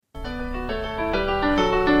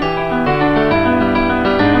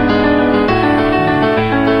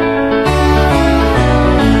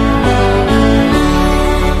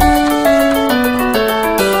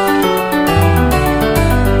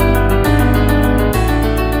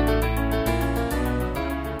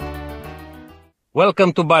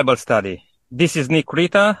Welcome to Bible Study. This is Nick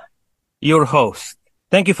Creta, your host.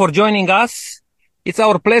 Thank you for joining us. It's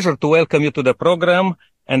our pleasure to welcome you to the program,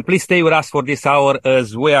 and please stay with us for this hour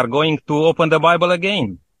as we are going to open the Bible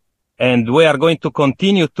again. And we are going to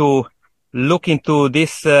continue to look into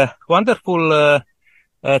this wonderful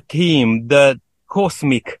theme, the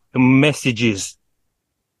cosmic messages.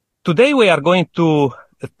 Today we are going to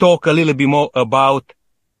talk a little bit more about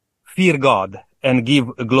fear God and give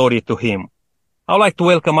glory to Him. I would like to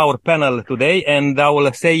welcome our panel today, and I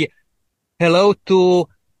will say hello to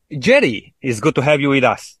Jerry. It's good to have you with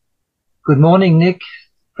us. Good morning, Nick.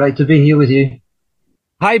 Great to be here with you.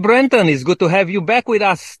 Hi, Brenton. It's good to have you back with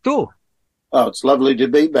us too. Oh, it's lovely to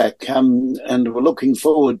be back, and we're looking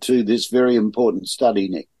forward to this very important study,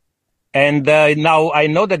 Nick. And now I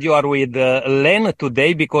know that you are with Len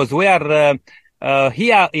today because we are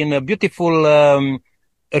here in a beautiful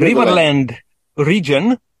Riverland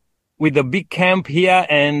region with a big camp here.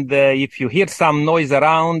 And if you hear some noise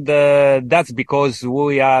around, that's because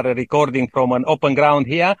we are recording from an open ground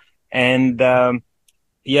here. And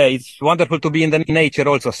yeah, it's wonderful to be in the nature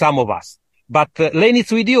also, some of us. But Len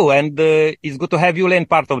is with you, and it's good to have you, Len,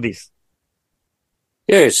 part of this.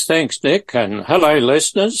 Yes, thanks, Nick, and hello,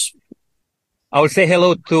 listeners. I will say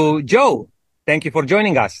hello to Joe. Thank you for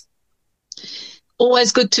joining us.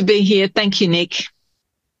 Always good to be here. Thank you, Nick.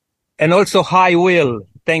 And also, hi, Will.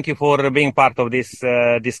 Thank you for being part of this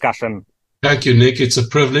discussion. Thank you, Nick. It's a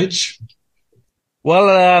privilege.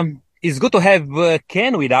 Well, it's good to have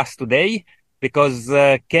Ken with us today because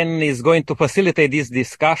Ken is going to facilitate this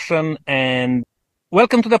discussion. And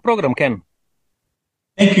welcome to the program, Ken.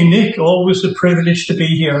 Thank you, Nick. Always a privilege to be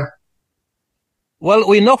here. Well,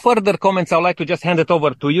 with no further comments, I would like to just hand it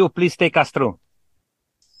over to you. Please take us through.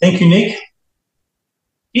 Thank you, Nick.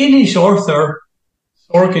 Danish author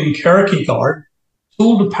Søren Kierkegaard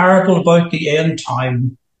told a parable about the end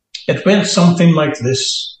time. It went something like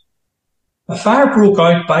this. A fire broke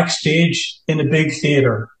out backstage in a big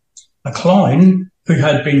theatre. A clown, who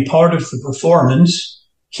had been part of the performance,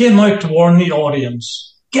 came out to warn the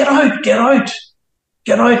audience. Get out, get out,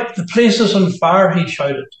 get out, the place is on fire, he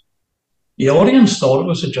shouted. The audience thought it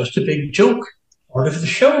was just a big joke, part of the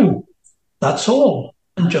show. That's all,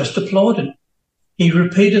 and just applauded. He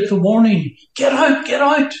repeated the warning, get out, get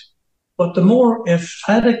out. But the more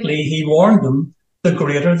emphatically he warned them, the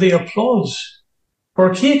greater the applause.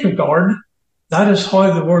 For Kierkegaard, that is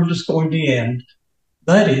how the world is going to end.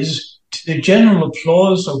 That is, to the general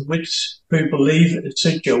applause of which who believe it's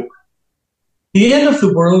a joke. The end of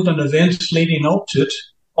the world and events leading up to it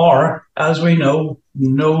are, as we know,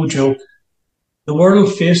 no joke. The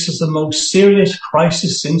world faces the most serious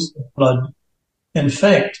crisis since the flood. In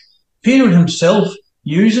fact, Peter himself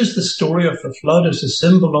uses the story of the flood as a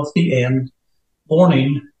symbol of the end,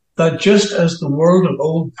 warning that just as the world of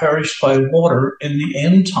old perished by water in the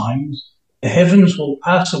end times, the heavens will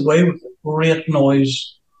pass away with a great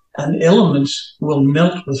noise, and elements will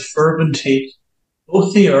melt with fervent heat.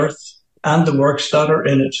 Both the earth and the works that are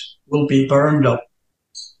in it will be burned up.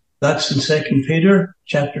 That's in 2 Peter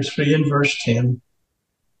chapter 3 and verse 10.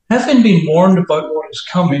 Having been warned about what is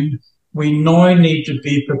coming, we now need to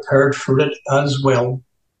be prepared for it as well.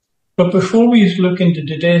 But before we look into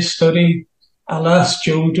today's study, I'll ask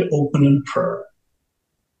Joe to open in prayer.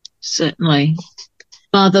 Certainly.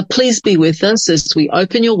 Father, please be with us as we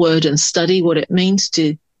open your word and study what it means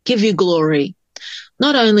to give you glory,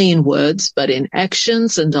 not only in words, but in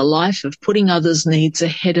actions and a life of putting others' needs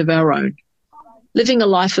ahead of our own. Living a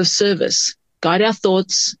life of service, guide our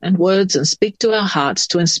thoughts and words and speak to our hearts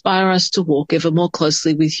to inspire us to walk ever more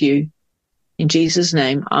closely with you. In Jesus'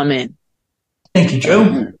 name, amen. Thank you,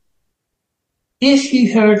 Joe. If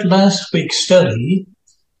you heard last week's study,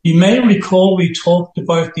 you may recall we talked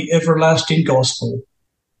about the everlasting gospel,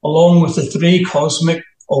 along with the three cosmic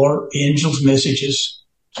or angels' messages,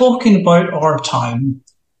 talking about our time,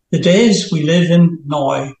 the days we live in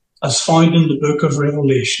now, as found in the book of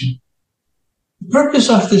Revelation. The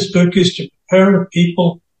purpose of this book is to prepare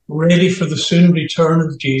people ready for the soon return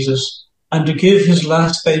of Jesus and to give his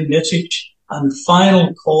last day message and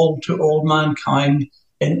final call to all mankind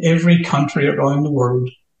in every country around the world.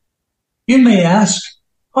 You may ask,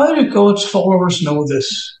 how do God's followers know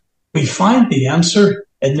this? We find the answer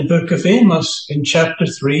in the book of Amos in chapter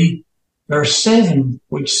 3, verse 7,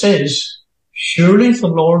 which says, surely the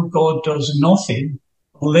Lord God does nothing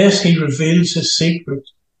unless he reveals his secret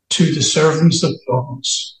to the servants of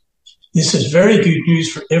prophets. This is very good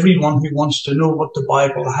news for everyone who wants to know what the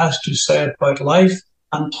Bible has to say about life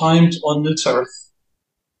and times on this earth.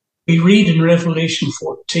 We read in Revelation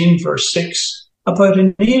 14, verse 6, about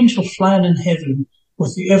an angel flying in heaven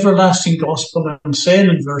with the everlasting gospel and saying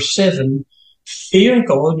in verse 7, fear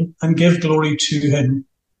God and give glory to him,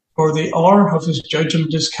 for the hour of his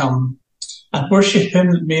judgment is come, and worship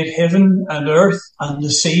him that made heaven and earth and the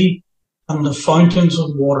sea and the fountains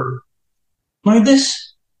of water. Now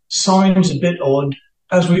this sounds a bit odd,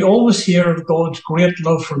 as we always hear of God's great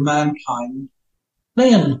love for mankind.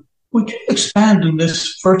 Then, would you expand on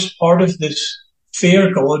this first part of this,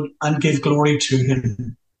 fear God and give glory to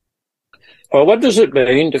him? Well, what does it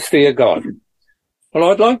mean to fear God?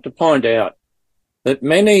 Well, I'd like to point out that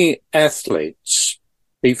many athletes,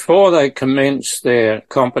 before they commence their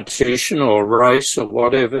competition or race or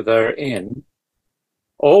whatever they're in,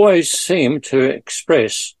 always seem to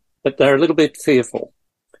express that they're a little bit fearful,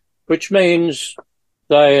 which means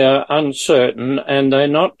they are uncertain and they're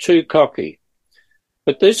not too cocky.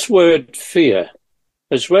 But this word fear,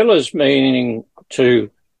 as well as meaning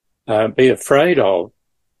to be afraid of,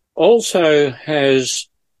 also has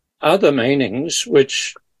other meanings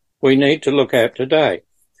which we need to look at today.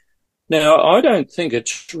 Now, I don't think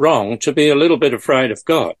it's wrong to be a little bit afraid of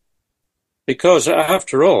God, because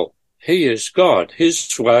after all, he is God.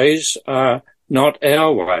 His ways are not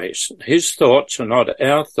our ways. His thoughts are not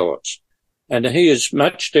our thoughts. And he is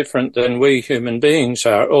much different than we human beings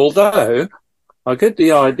are, although I get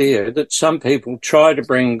the idea that some people try to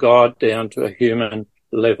bring God down to a human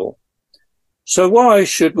level. So why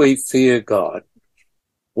should we fear God?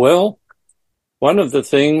 Well, one of the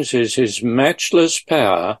things is his matchless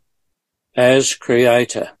power as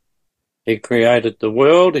creator. He created the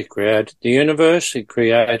world, he created the universe, he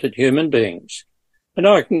created human beings. And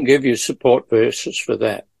I can give you support verses for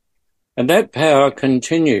that. And that power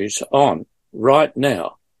continues on right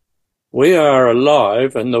now. We are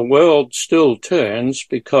alive and the world still turns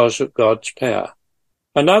because of God's power.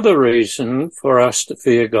 Another reason for us to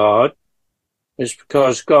fear God is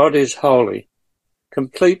because God is holy,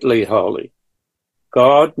 completely holy.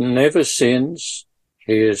 God never sins.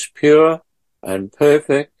 He is pure and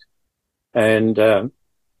perfect. And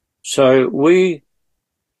so we,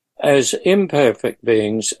 as imperfect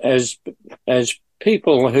beings, as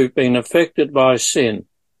people who've been affected by sin,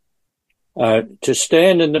 to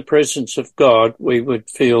stand in the presence of God, we would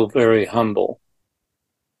feel very humble.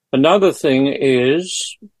 Another thing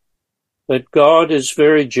is that God is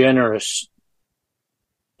very generous,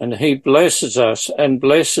 and he blesses us and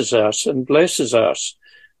blesses us and blesses us.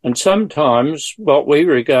 And sometimes what we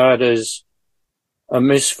regard as a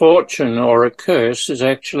misfortune or a curse is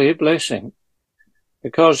actually a blessing,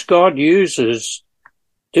 because God uses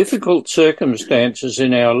difficult circumstances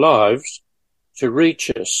in our lives to reach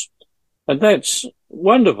us. And that's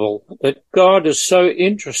wonderful that God is so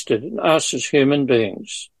interested in us as human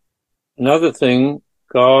beings. Another thing,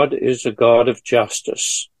 God is a God of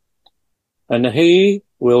justice, and he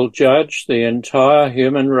will judge the entire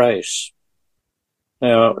human race.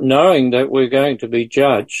 Now, knowing that we're going to be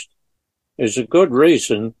judged is a good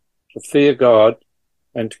reason to fear God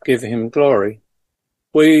and to give him glory.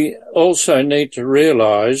 We also need to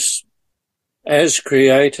realize, as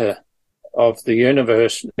creator of the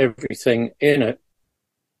universe and everything in it,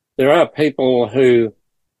 there are people who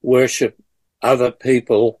worship other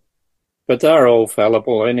people, but they're all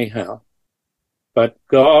fallible anyhow. But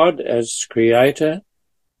God, as creator,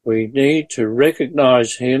 we need to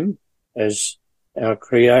recognize him as our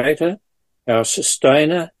creator, our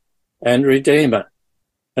sustainer, and redeemer.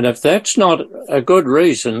 And if that's not a good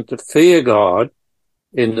reason to fear God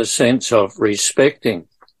in the sense of respecting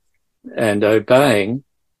and obeying,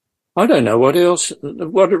 I don't know what else,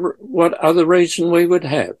 what other reason we would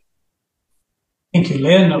have. Thank you,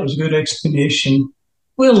 Len. That was a good explanation.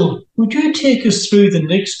 Will, would you take us through the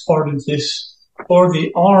next part of this, for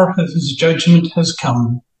the hour of his judgment has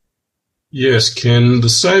come? Yes, Ken. The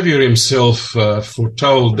Saviour himself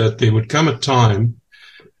foretold that there would come a time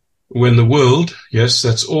when the world, yes,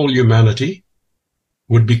 that's all humanity,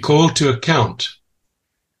 would be called to account,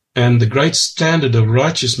 and the great standard of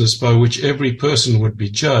righteousness by which every person would be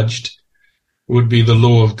judged would be the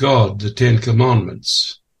law of God, the Ten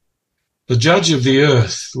Commandments. The judge of the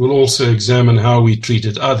earth will also examine how we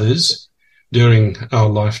treated others during our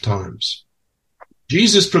lifetimes.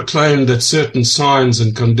 Jesus proclaimed that certain signs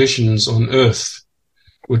and conditions on earth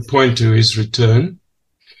would point to his return,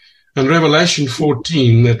 and Revelation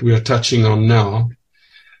 14, that we are touching on now,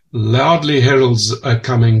 loudly heralds a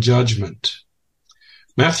coming judgment.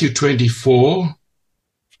 Matthew 24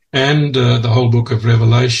 and the whole book of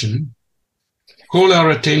Revelation call our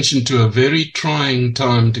attention to a very trying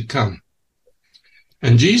time to come.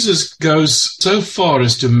 And Jesus goes so far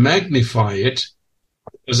as to magnify it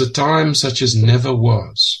as a time such as never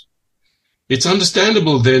was. It's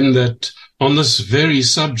understandable then that on this very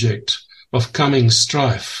subject of coming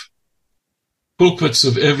strife. Pulpits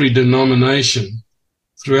of every denomination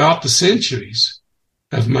throughout the centuries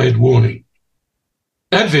have made warning.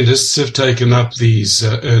 Adventists have taken up these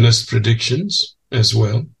earnest predictions as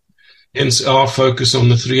well, hence our focus on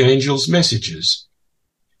the three angels' messages.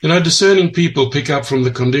 Discerning people pick up from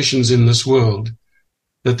the conditions in this world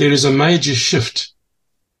that there is a major shift,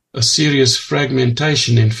 a serious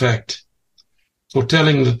fragmentation, in fact,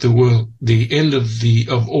 foretelling that the end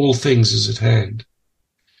of all things is at hand.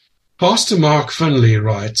 Pastor Mark Finley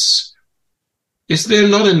writes, "Is there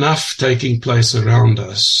not enough taking place around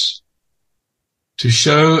us to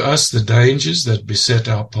show us the dangers that beset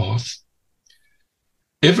our path?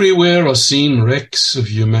 Everywhere are seen wrecks of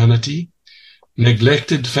humanity,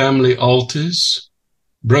 neglected family altars,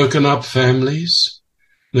 broken up families.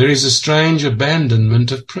 There is a strange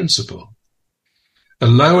abandonment of principle, a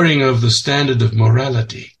lowering of the standard of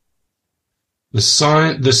morality. The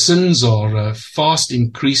sins are fast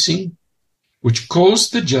increasing, which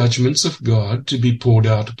caused the judgments of God to be poured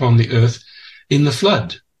out upon the earth in the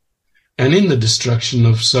flood and in the destruction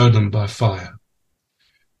of Sodom by fire.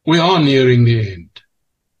 We are nearing the end.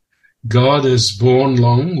 God has borne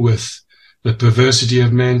long with the perversity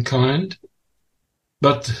of mankind,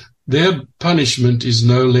 but their punishment is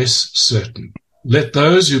no less certain. Let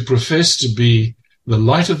those who profess to be the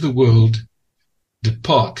light of the world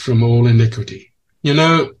depart from all iniquity."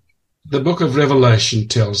 The book of Revelation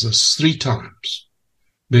tells us 3 times,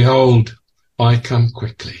 "Behold, I come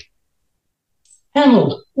quickly."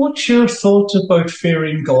 Harold, what's your thoughts about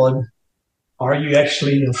fearing God? Are you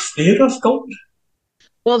actually afraid of God?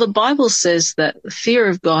 Well, the Bible says that the fear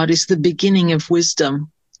of God is the beginning of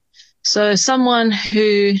wisdom. So someone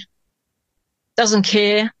who doesn't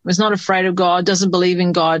care, is not afraid of God, doesn't believe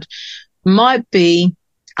in God, might be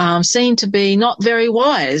seen to be not very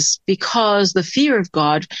wise, because the fear of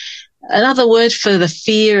God, another word for the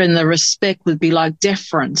fear and the respect would be like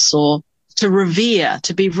deference, or to revere,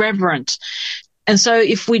 to be reverent. And so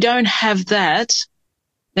if we don't have that,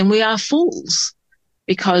 then we are fools,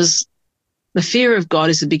 because the fear of God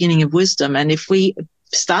is the beginning of wisdom. And if we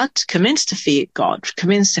commence to fear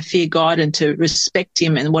God and to respect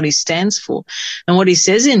him and what he stands for and what he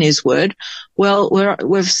says in his word, well,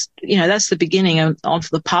 that's the beginning of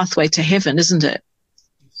the pathway to heaven, isn't it?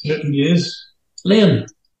 It certainly is. Lynn?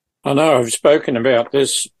 I know I've spoken about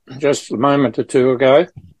this just a moment or two ago.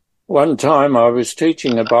 One time I was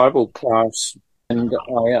teaching a Bible class, and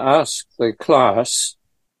I asked the class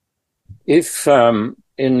if,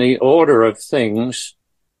 in the order of things,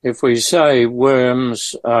 if we say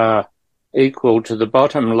worms are equal to the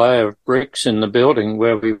bottom layer of bricks in the building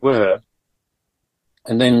where we were,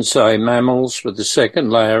 and then say mammals with the second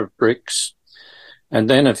layer of bricks, and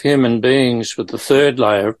then of human beings with the third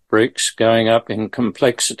layer of bricks going up in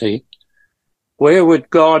complexity, where would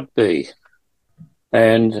God be?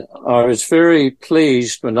 And I was very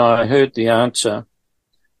pleased when I heard the answer.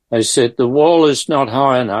 They said the wall is not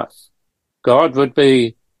high enough. God would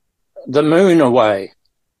be the moon away,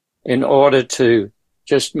 in order to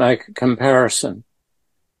just make a comparison.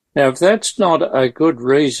 Now, if that's not a good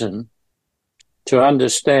reason to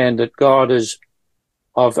understand that God is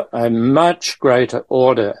of a much greater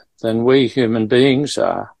order than we human beings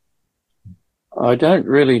are, I don't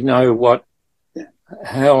really know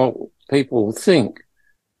how people think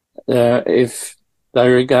if they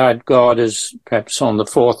regard God as perhaps on the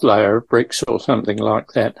 4th layer of bricks or something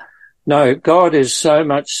like that. No, God is so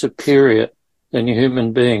much superior than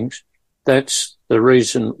human beings. That's the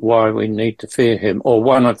reason why we need to fear him, or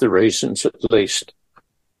one of the reasons at least.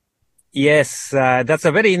 Yes, that's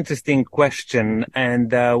a very interesting question,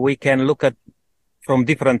 and we can look at from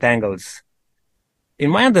different angles. In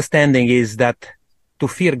my understanding is that to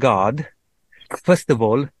fear God, first of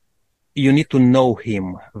all, you need to know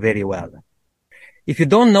him very well. If you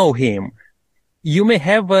don't know him, you may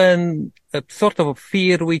have a sort of a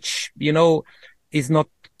fear which, is not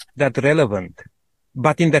that relevant.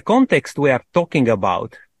 But in the context we are talking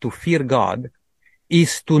about, to fear God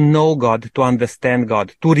is to know God, to understand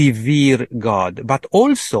God, to revere God, but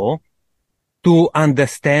also to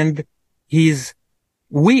understand his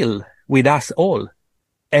will with us all,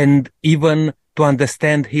 and even to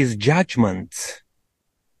understand his judgments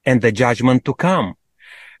and the judgment to come.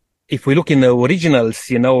 If we look in the originals,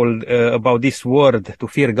 about this word, to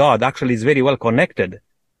fear God, actually is very well connected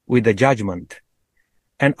with the judgment.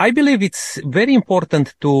 And I believe it's very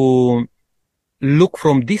important to look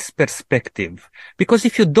from this perspective, because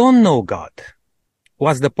if you don't know God,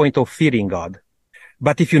 what's the point of fearing God?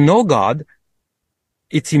 But if you know God,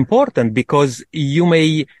 it's important, because you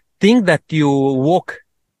may think that you walk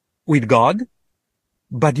with God,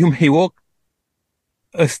 but you may walk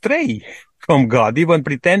astray from God, even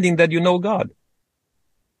pretending that you know God.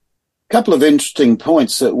 Couple of interesting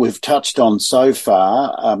points that we've touched on so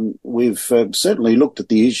far. We've certainly looked at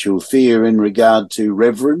the issue of fear in regard to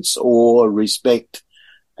reverence or respect,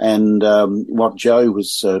 and what Joe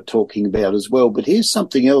was talking about as well. But here's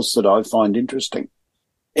something else that I find interesting.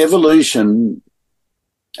 Evolution,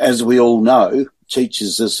 as we all know,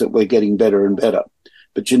 teaches us that we're getting better and better.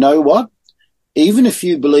 But you know what? Even if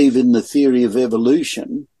you believe in the theory of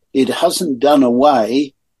evolution, it hasn't done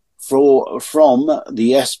away from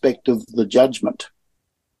the aspect of the judgment.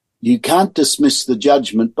 You can't dismiss the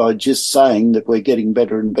judgment by just saying that we're getting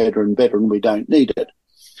better and better and better and we don't need it.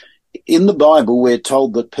 In the Bible, we're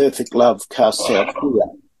told that perfect love casts out fear.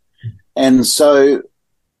 And so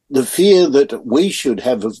the fear that we should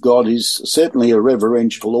have of God is certainly a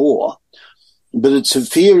reverential awe, but it's a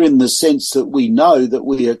fear in the sense that we know that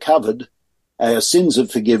we are covered, our sins are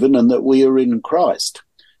forgiven, and that we are in Christ.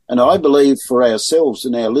 And I believe for ourselves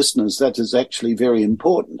and our listeners that is actually very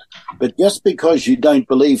important. But just because you don't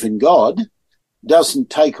believe in God doesn't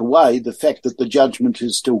take away the fact that the judgment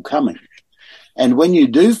is still coming. And when you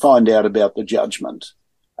do find out about the judgment,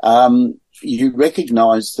 you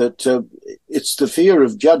recognize that it's the fear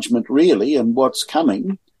of judgment really and what's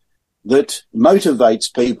coming that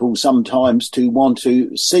motivates people sometimes to want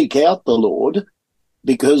to seek out the Lord,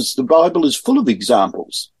 because the Bible is full of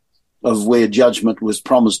examples of where judgment was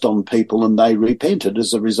promised on people and they repented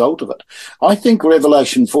as a result of it. I think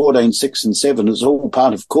Revelation 14:6 and 7 is all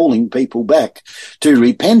part of calling people back to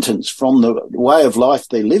repentance from the way of life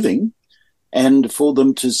they're living, and for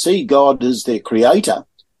them to see God as their creator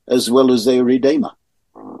as well as their redeemer.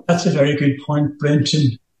 That's a very good point,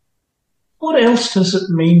 Brenton. What else does it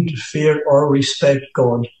mean to fear or respect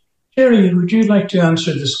God? Jerry, would you like to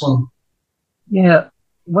answer this one? Yeah,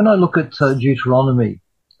 when I look at Deuteronomy,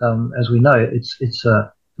 as we know, it's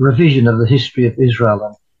a revision of the history of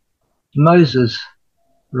Israel. And Moses,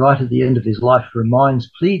 right at the end of his life,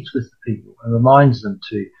 pleads with the people and reminds them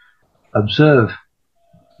to observe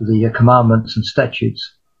the commandments and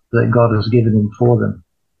statutes that God has given him for them.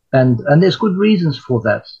 And there's good reasons for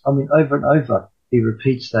that. I mean, over and over, he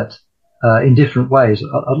repeats that in different ways.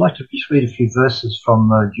 I'd like to just read a few verses from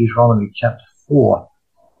Deuteronomy chapter 4,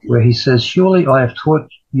 where he says, "Surely I have taught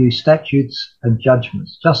you statutes and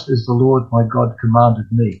judgments, just as the Lord my God commanded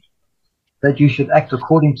me, that you should act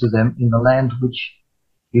according to them in the land which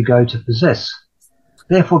you go to possess.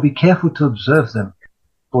 Therefore be careful to observe them,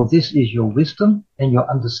 for this is your wisdom and your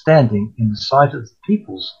understanding in the sight of the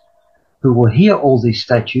peoples, who will hear all these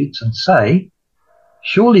statutes and say,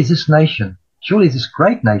 surely this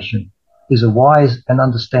great nation, is a wise and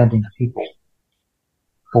understanding people.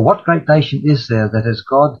 For what great nation is there that has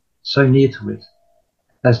God so near to it,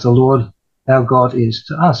 as the Lord our God is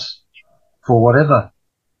to us, for whatever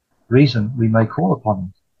reason we may call upon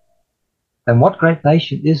him? And what great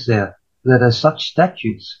nation is there that has such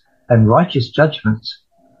statutes and righteous judgments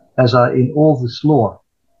as are in all this law,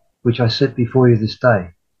 which I set before you this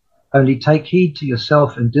day? Only take heed to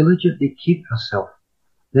yourself and diligently keep yourself,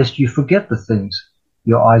 lest you forget the things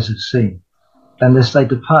your eyes have seen, and lest they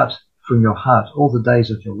depart from your heart all the days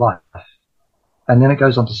of your life." And then it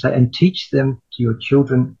goes on to say, "And teach them to your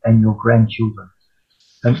children and your grandchildren."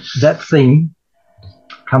 And that theme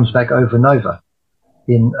comes back over and over.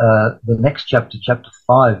 In the next chapter, chapter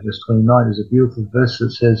 5, verse 29, is a beautiful verse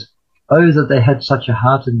that says, "Oh, that they had such a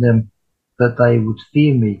heart in them that they would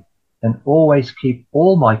fear me and always keep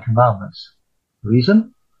all my commandments.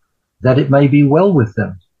 Reason? That it may be well with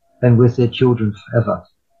them and with their children forever."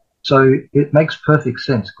 So it makes perfect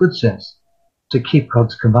sense, good sense, to keep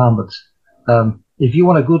God's commandments. If you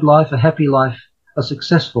want a good life, a happy life, a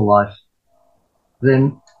successful life,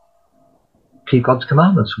 then keep God's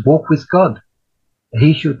commandments. Walk with God.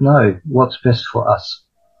 He should know what's best for us.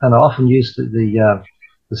 And I often use the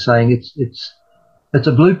saying, it's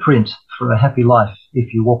a blueprint for a happy life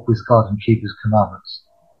if you walk with God and keep his commandments.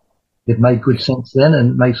 It made good sense then,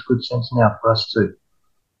 and it makes good sense now for us too.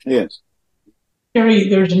 Yes. Gary,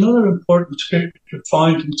 there's another important scripture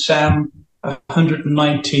found in Psalm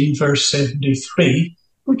 119, verse 73.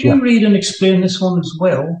 Would you read and explain this one as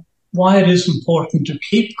well? Why it is important to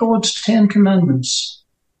keep God's 10 commandments?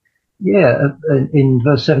 Yeah, in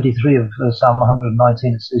verse 73 of Psalm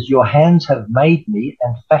 119, it says, "Your hands have made me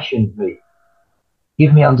and fashioned me.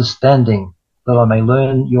 Give me understanding that I may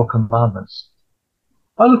learn your commandments."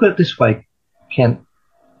 I look at it this way, Ken.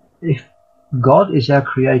 If God is our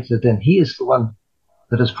creator, then he is the one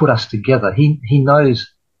that has put us together. He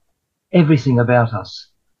knows everything about us.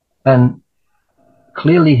 And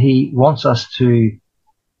clearly he wants us to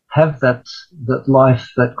have that life,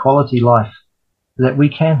 that quality life that we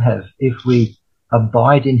can have if we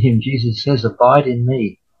abide in him. Jesus says, abide in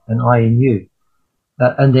me and I in you.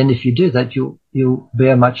 And then if you do that, you'll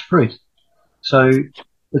bear much fruit. So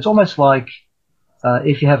it's almost like,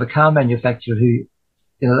 if you have a car manufacturer who,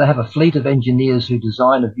 they have a fleet of engineers who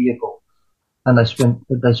design a vehicle, and they spent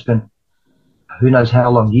who knows how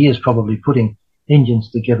long, years probably, putting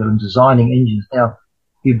engines together and designing engines. Now,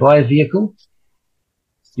 you buy a vehicle,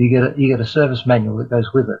 you get a service manual that goes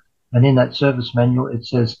with it. And in that service manual, it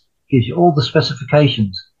gives you all the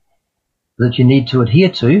specifications that you need to adhere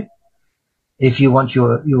to if you want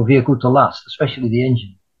your vehicle to last, especially the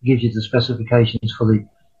engine. It gives you the specifications for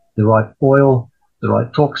the right oil, the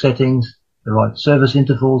right torque settings, the right service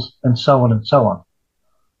intervals, and so on and so on.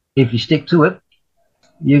 If you stick to it,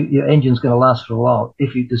 your engine's going to last for a while.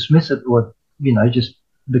 If you dismiss it or, just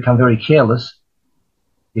become very careless,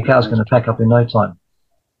 your car's going to pack up in no time.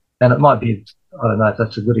 And it might be, I don't know if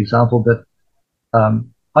that's a good example, but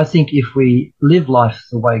I think if we live life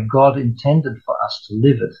the way God intended for us to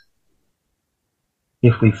live it,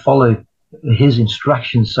 if we follow his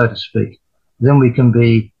instructions, so to speak, then we can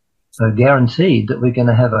be guaranteed that we're going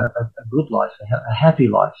to have a good life, a happy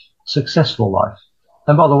life, successful life.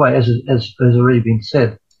 And by the way, as already been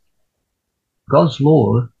said, God's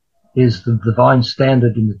law is the divine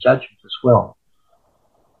standard in the judgment as well.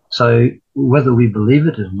 So whether we believe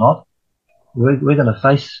it or not, we're going to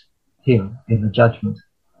face him in the judgment.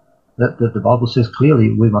 That the Bible says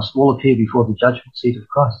clearly we must all appear before the judgment seat of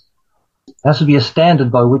Christ. There has to be a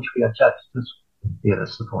standard by which we are judged.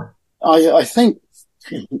 That's the point. I think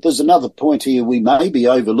there's another point here we may be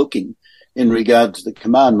overlooking in regard to the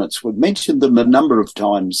commandments. We've mentioned them a number of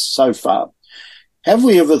times so far. Have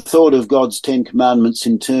we ever thought of God's 10 commandments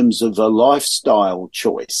in terms of a lifestyle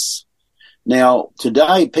choice? Now,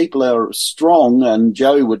 today people are strong, and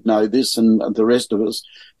Joe would know this and the rest of us,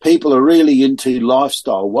 people are really into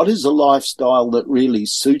lifestyle. What is a lifestyle that really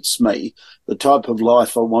suits me, the type of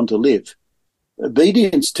life I want to live?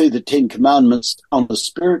 Obedience to the 10 commandments on a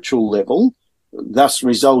spiritual level, thus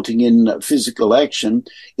resulting in physical action,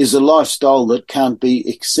 is a lifestyle that can't be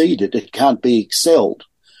exceeded. It can't be excelled,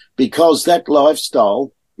 because that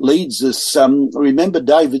lifestyle leads us. Remember,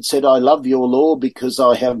 David said, I love your law because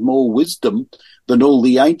I have more wisdom than all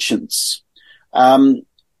the ancients.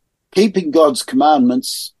 Keeping God's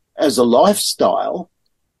commandments as a lifestyle,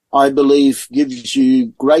 I believe, gives you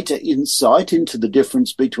greater insight into the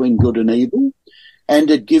difference between good and evil. And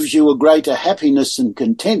it gives you a greater happiness and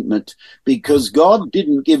contentment, because God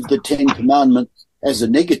didn't give the 10 commandments as a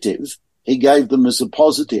negative. He gave them as a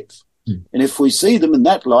positive. And if we see them in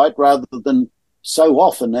that light rather than so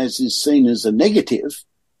often as is seen as a negative,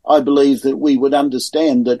 I believe that we would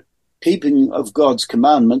understand that keeping of God's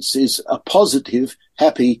commandments is a positive,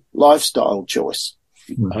 happy lifestyle choice.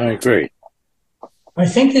 I agree. I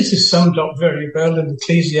think this is summed up very well in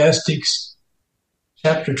Ecclesiastes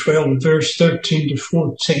chapter 12, verse 13 to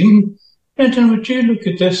 14. Brenton, would you look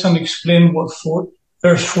at this and explain what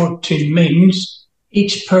verse 14 means?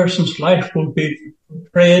 Each person's life will be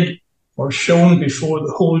portrayed or shown before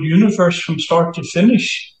the whole universe from start to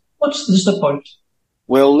finish. What's this about?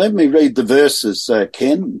 Well, let me read the verses,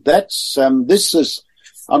 Ken.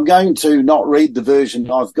 I'm going to not read the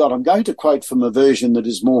version I've got. I'm going to quote from a version that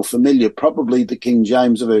is more familiar, probably the King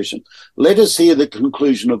James Version. Let us hear the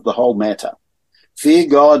conclusion of the whole matter. Fear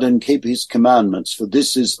God and keep his commandments, for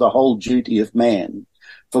this is the whole duty of man.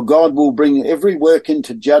 For God will bring every work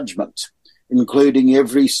into judgment, including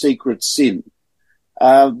every secret sin.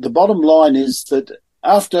 The bottom line is that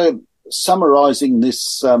after summarizing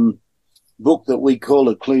this book that we call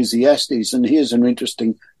Ecclesiastes, and here's an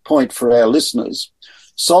interesting point for our listeners,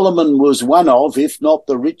 Solomon was one of, if not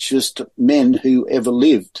the richest men who ever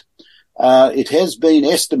lived. It has been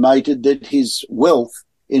estimated that his wealth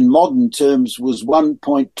in modern terms was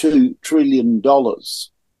 $1.2 trillion.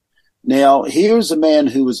 Now, here is a man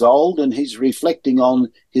who was old, and he's reflecting on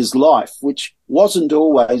his life, which wasn't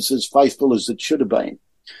always as faithful as it should have been.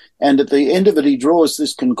 And at the end of it, he draws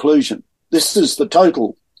this conclusion. This is the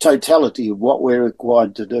totality of what we're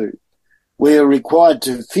required to do. We're required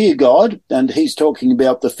to fear God, and he's talking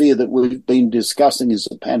about the fear that we've been discussing as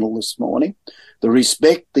a panel this morning, the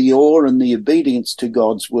respect, the awe, and the obedience to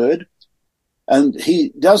God's word. And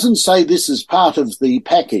he doesn't say this is part of the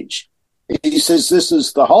package. He says this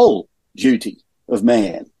is the whole duty of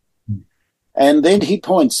man. And then he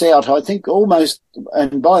points out, I think almost,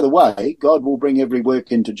 and by the way, God will bring every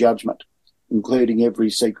work into judgment, including every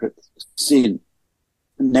secret sin.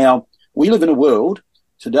 Now, we live in a world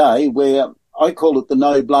today where I call it the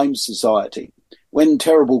no blame society. when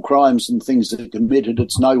terrible crimes and things are committed,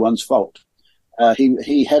 it's no one's fault.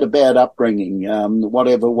 He had a bad upbringing,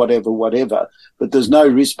 whatever, but there's no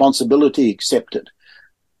responsibility accepted.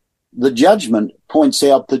 The judgment points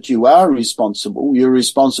out that you are responsible. You're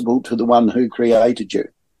responsible to the one who created you.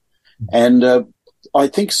 And I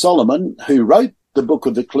think Solomon, who wrote the book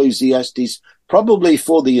of Ecclesiastes, probably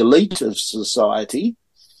for the elite of society,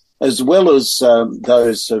 as well as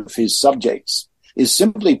those of his subjects, is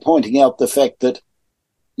simply pointing out the fact that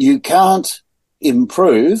you can't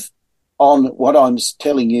improve on what I'm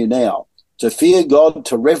telling you now, to fear God,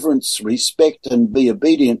 to reverence, respect, and be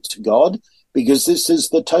obedient to God, because this is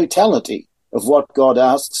the totality of what God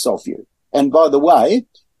asks of you. And by the way,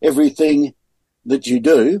 everything that you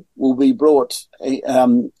do will be brought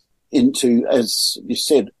into, as you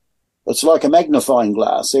said, it's like a magnifying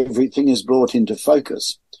glass. Everything is brought into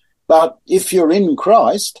focus. But if you're in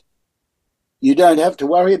Christ, you don't have to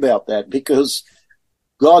worry about that, because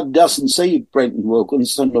God doesn't see Brenton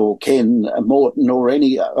Wilkinson or Ken Morton or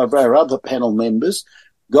any of our other panel members.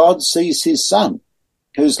 God sees his son,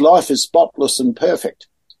 whose life is spotless and perfect,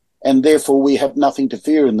 and therefore we have nothing to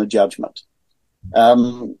fear in the judgment.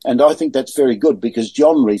 And I think that's very good, because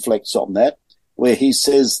John reflects on that, where he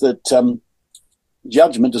says that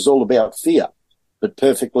judgment is all about fear, but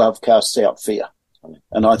perfect love casts out fear.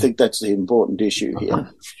 And I think that's the important issue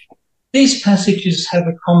here. These passages have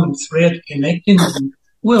a common thread connecting them.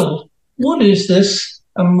 Will, what is this,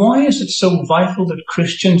 and why is it so vital that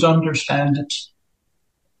Christians understand it?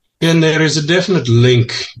 And there is a definite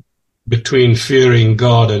link between fearing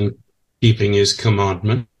God and keeping his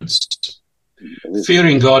commandments.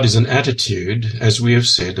 Fearing God is an attitude, as we have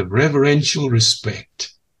said, of reverential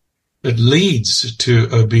respect that leads to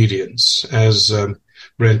obedience, as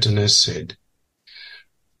Brenton has said.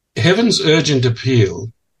 Heaven's urgent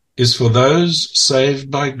appeal is for those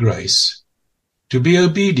saved by grace to be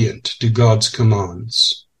obedient to God's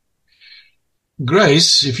commands.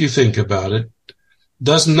 Grace, if you think about it,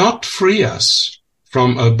 does not free us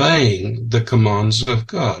from obeying the commands of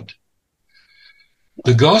God.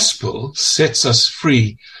 The gospel sets us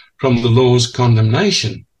free from the law's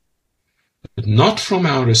condemnation, but not from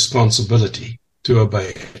our responsibility to obey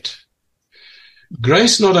it.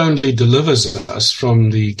 Grace not only delivers us from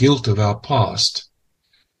the guilt of our past,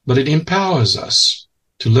 but it empowers us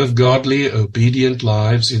to live godly, obedient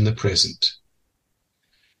lives in the present.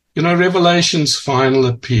 You know, Revelation's final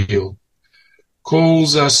appeal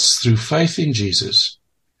calls us through faith in Jesus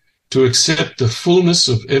to accept the fullness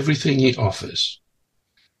of everything he offers.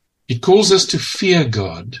 It calls us to fear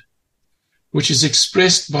God, which is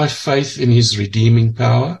expressed by faith in his redeeming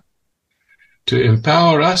power, to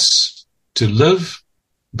empower us to live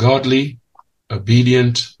godly,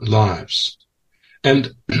 obedient lives.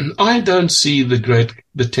 And I don't see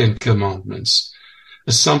the Ten Commandments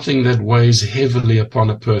as something that weighs heavily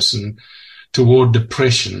upon a person toward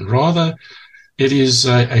depression. Rather, it is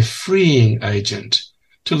a freeing agent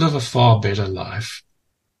to live a far better life.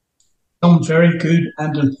 Some very good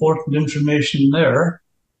and important information there.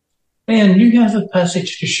 And you have a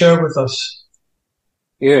passage to share with us.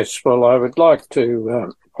 Yes, well, I would like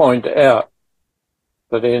to point out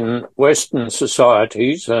that in Western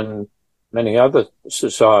societies and many other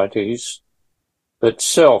societies, that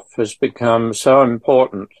self has become so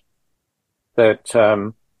important that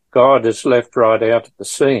God is left right out of the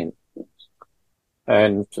scene.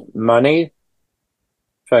 And money, in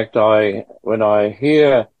fact, when I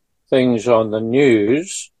hear things on the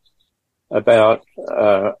news about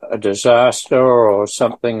a disaster or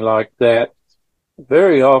something like that,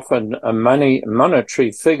 very often a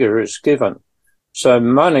monetary figure is given. So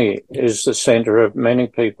money is the center of many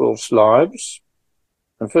people's lives.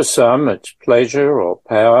 And for some, it's pleasure or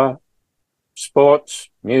power, sports,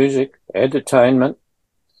 music, entertainment.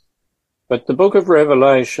 But the book of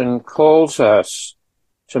Revelation calls us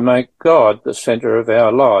to make God the center of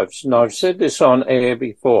our lives. And I've said this on air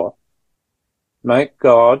before. Make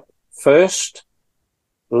God first,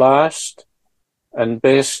 last, and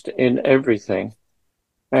best in everything.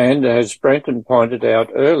 And as Brenton pointed out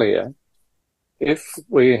earlier, if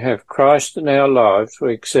we have Christ in our lives,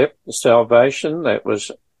 we accept the salvation that was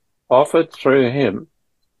offered through him,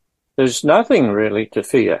 there's nothing really to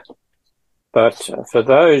fear. But for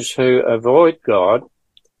those who avoid God,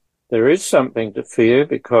 there is something to fear,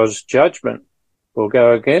 because judgment will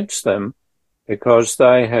go against them because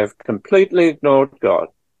they have completely ignored God,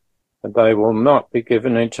 and they will not be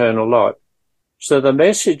given eternal life. So the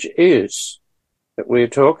message is that we're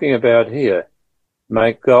talking about here,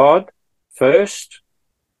 make God first,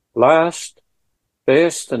 last,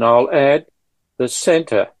 best, and I'll add the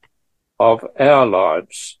center of our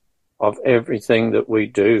lives, of everything that we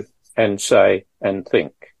do and say and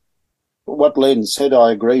think. What Len said,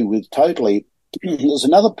 I agree with totally. There's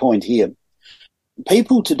another point here.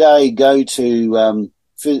 People today go to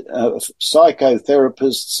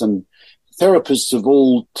psychotherapists and therapists of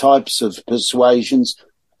all types of persuasions.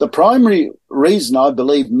 The primary reason I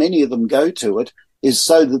believe many of them go to it is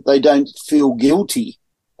so that they don't feel guilty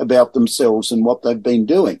about themselves and what they've been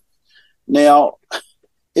doing. Now,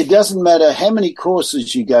 it doesn't matter how many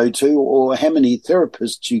courses you go to or how many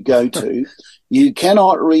therapists you go to, you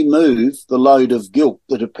cannot remove the load of guilt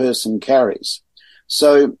that a person carries.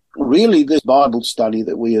 So really this Bible study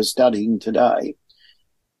that we are studying today,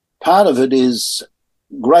 part of it is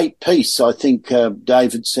great peace. I think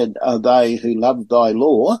David said, are they who love thy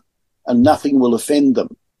law, and nothing will offend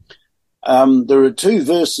them. There are two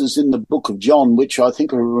verses in the book of John which I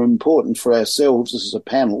think are important for ourselves as a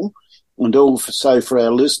panel and also for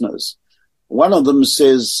our listeners. One of them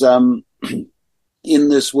says, in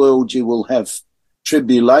this world you will have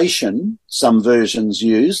tribulation, some versions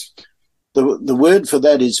use. The word for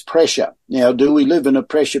that is pressure. Now, do we live in a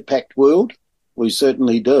pressure-packed world? We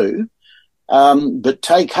certainly do. But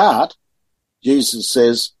take heart, Jesus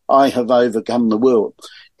says, I have overcome the world.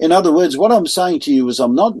 In other words, what I'm saying to you is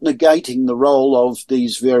I'm not negating the role of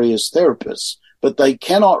these various therapists, but they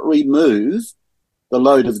cannot remove the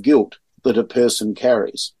load of guilt that a person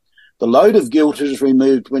carries. The load of guilt is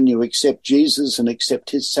removed when you accept Jesus and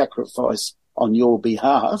accept his sacrifice on your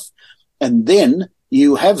behalf, and then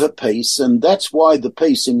you have a peace, and that's why the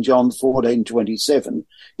peace in John 14:27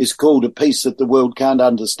 is called a peace that the world can't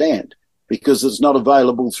understand, because it's not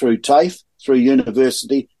available through TAFE, through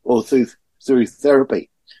university, or through therapy.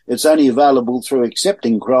 It's only available through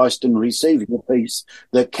accepting Christ and receiving a peace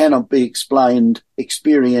that cannot be explained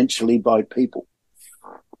experientially by people.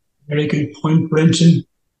 Very good point, Brenton.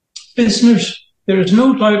 Listeners, there is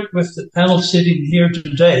no doubt with the panel sitting here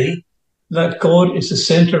today that God is the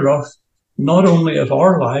centre of not only of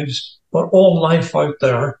our lives, but all life out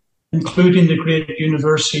there, including the great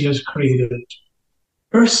universe he has created.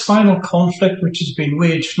 Earth's final conflict, which is being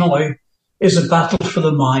waged now, is a battle for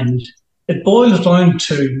the mind. It boils down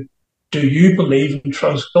to, do you believe and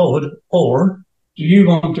trust God, or do you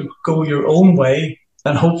want to go your own way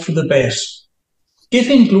and hope for the best?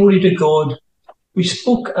 Giving glory to God. We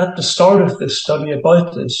spoke at the start of this study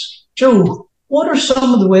about this. Joe, what are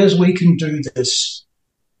some of the ways we can do this?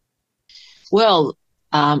 Well,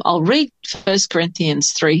 I'll read 1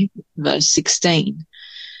 Corinthians 3, verse 16.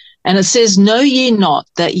 And it says, know ye not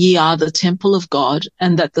that ye are the temple of God,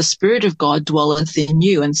 and that the Spirit of God dwelleth in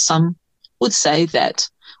you? And some would say that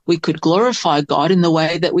we could glorify God in the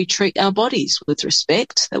way that we treat our bodies with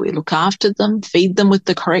respect, that we look after them, feed them with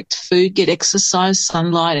the correct food, get exercise,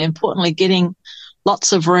 sunlight, and importantly, getting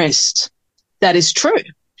lots of rest. That is true.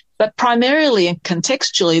 But primarily and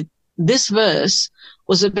contextually, this verse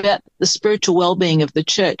was about the spiritual well-being of the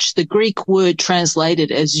church. The Greek word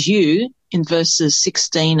translated as you in verses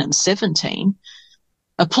 16 and 17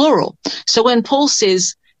 are plural. So when Paul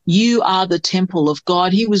says, you are the temple of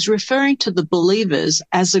God, he was referring to the believers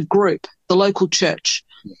as a group, the local church.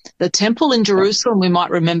 The temple in Jerusalem, we might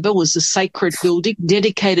remember, was a sacred building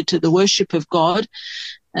dedicated to the worship of God.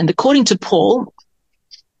 And according to Paul,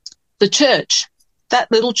 the church,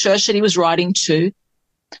 that little church that he was writing to,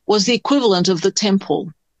 was the equivalent of the temple.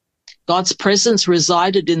 God's presence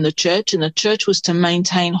resided in the church, and the church was to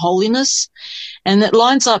maintain holiness. And that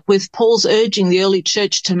lines up with Paul's urging the early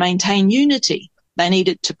church to maintain unity. They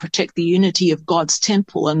needed to protect the unity of God's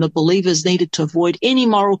temple, and the believers needed to avoid any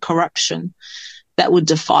moral corruption that would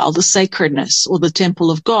defile the sacredness or the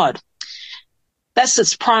temple of God. That's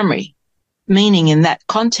its primary meaning in that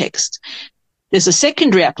context. There's a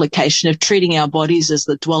secondary application of treating our bodies as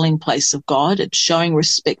the dwelling place of God and showing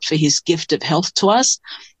respect for his gift of health to us.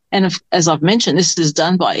 And as I've mentioned, this is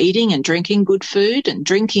done by eating and drinking good food and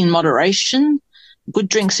drinking in moderation, good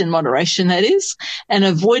drinks in moderation, that is, and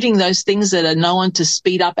avoiding those things that are known to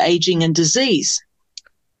speed up aging and disease.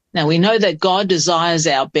 Now, we know that God desires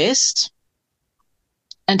our best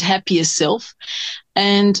and happier self,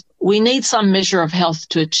 and we need some measure of health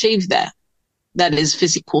to achieve that. That is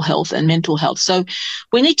physical health and mental health. So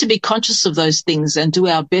we need to be conscious of those things and do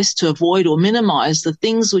our best to avoid or minimize the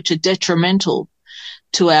things which are detrimental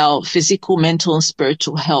to our physical, mental, and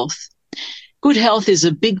spiritual health. Good health is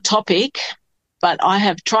a big topic, but I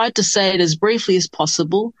have tried to say it as briefly as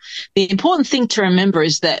possible. The important thing to remember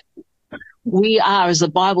is that we are, as the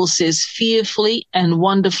Bible says, fearfully and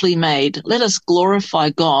wonderfully made. Let us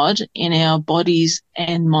glorify God in our bodies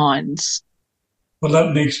and minds. Well,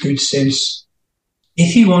 that makes good sense.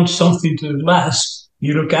 If you want something to last,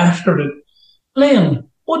 you look after it. Len,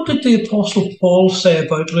 What did the Apostle Paul say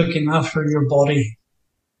about looking after your body?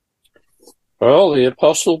 Well, the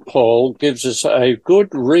Apostle Paul gives us a good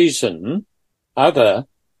reason, other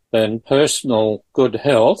than personal good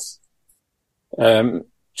health,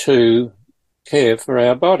 to care for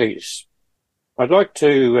our bodies. I'd like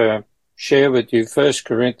to share with you 1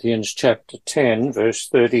 Corinthians chapter 10, verse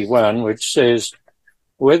 31, which says,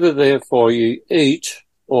 "Whether therefore you eat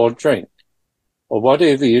or drink, or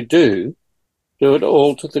whatever you do it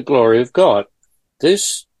all to the glory of God."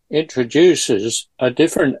 This introduces a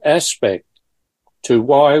different aspect to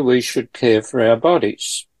why we should care for our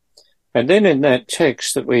bodies. And then in that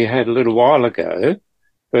text that we had a little while ago,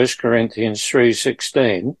 1 Corinthians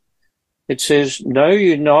 3:16, it says, "Know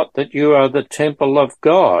you not that you are the temple of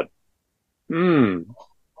God?"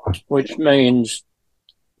 Which means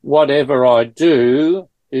whatever I do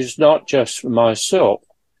is not just for myself.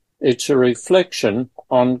 It's a reflection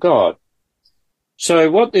on God.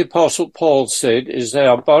 So what the Apostle Paul said is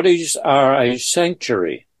our bodies are a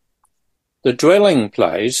sanctuary, the dwelling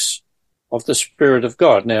place of the Spirit of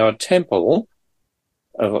God. Now, a temple,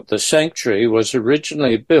 the sanctuary, was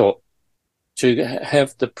originally built to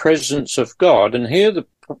have the presence of God. And here the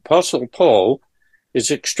Apostle Paul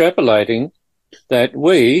is extrapolating that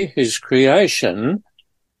we, his creation,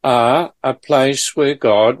 are a place where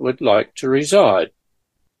God would like to reside,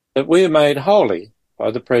 that we are made holy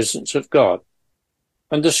by the presence of God.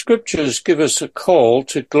 And the scriptures give us a call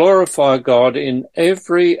to glorify God in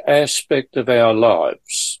every aspect of our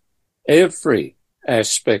lives. Every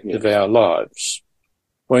aspect of our lives.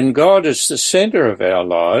 When God is the center of our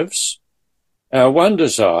lives, our one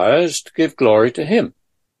desire is to give glory to him,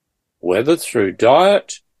 whether through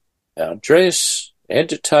diet, our dress,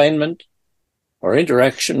 entertainment, or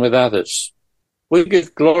interaction with others. We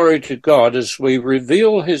give glory to God as we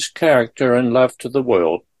reveal his character and love to the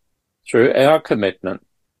world through our commitment,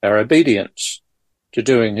 our obedience to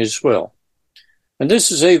doing his will. And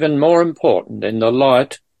this is even more important in the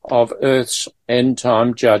light of Earth's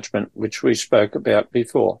end-time judgment, which we spoke about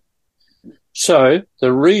before. So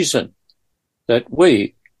the reason that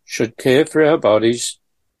we should care for our bodies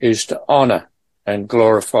is to honor and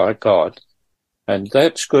glorify God. And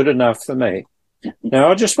that's good enough for me.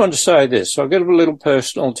 Now, I just want to say this. I'll give a little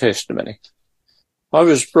personal testimony. I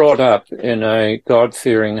was brought up in a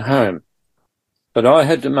God-fearing home, but I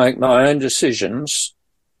had to make my own decisions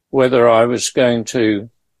whether I was going to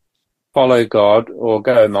follow God or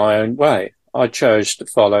go my own way. I chose to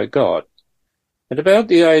follow God. At about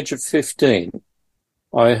the age of 15,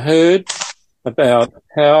 I heard about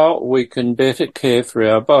how we can better care for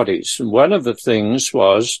our bodies. And one of the things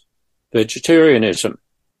was vegetarianism.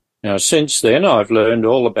 Now, since then, I've learned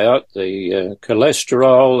all about the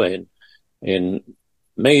cholesterol in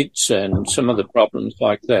meats and some of the problems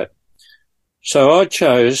like that. So I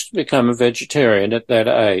chose to become a vegetarian at that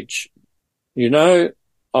age. You know,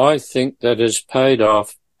 I think that has paid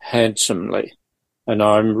off handsomely. And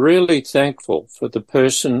I'm really thankful for the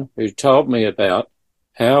person who told me about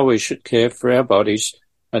how we should care for our bodies.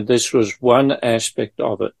 And this was one aspect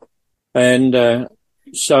of it. And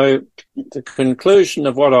so the conclusion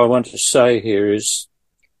of what I want to say here is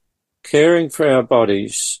caring for our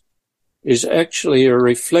bodies is actually a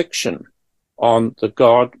reflection on the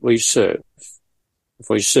God we serve.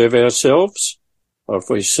 If we serve ourselves or if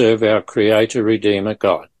we serve our Creator, Redeemer,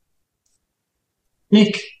 God.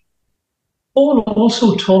 Nick, Paul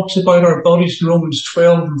also talks about our bodies in Romans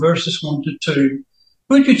 12 and verses 1 to 2.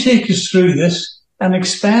 Would you take us through this and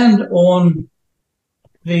expand on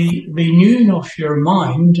the renewing of your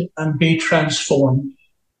mind and be transformed?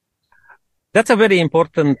 That's a very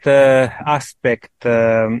important aspect,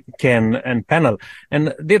 Ken and panel.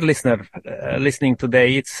 And dear listener, listening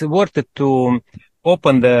today, it's worth it to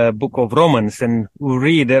open the book of Romans and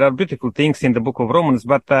read. There are beautiful things in the book of Romans,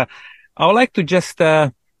 but I would like to just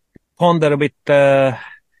ponder a bit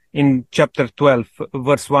in chapter 12,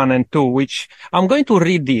 verse 1 and 2, which I'm going to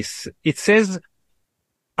read this. It says,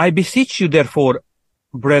 "I beseech you, therefore,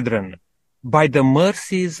 brethren, by the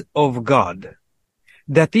mercies of God,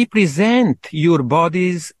 that ye present your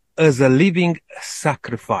bodies as a living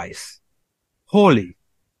sacrifice, holy,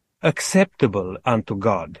 acceptable unto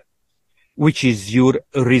God, which is your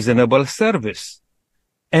reasonable service.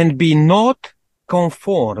 And be not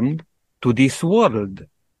conformed to this world,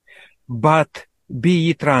 but be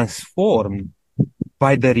ye transformed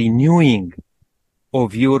by the renewing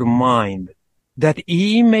of your mind, that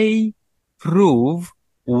ye may prove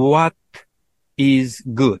what is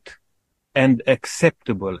good and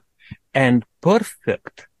acceptable and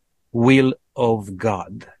perfect will of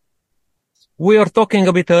God." We are talking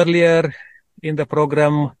a bit earlier in the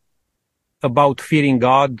program about fearing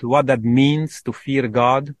God, what that means to fear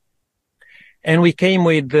God. And we came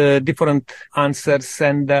with different answers.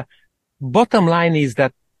 And bottom line is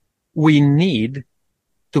that we need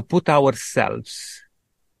to put ourselves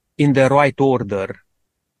in the right order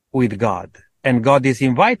with God. And God is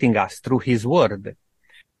inviting us through his word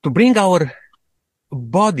to bring our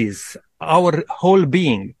bodies, our whole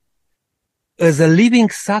being, as a living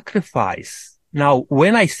sacrifice. Now,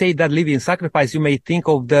 when I say that living sacrifice, you may think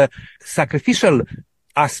of the sacrificial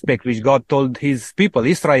aspect which God told his people,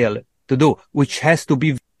 Israel, to do, which has to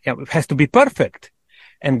be perfect.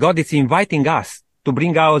 And God is inviting us to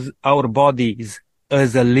bring our bodies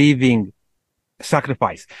as a living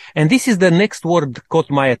sacrifice. And this is the next word caught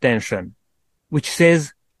my attention, which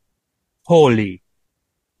says holy.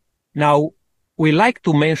 Now, we like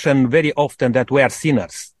to mention very often that we are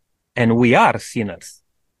sinners, and we are sinners.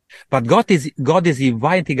 But God is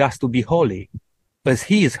inviting us to be holy as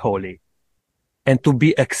he is holy and to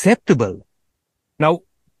be acceptable. Now,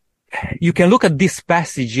 you can look at this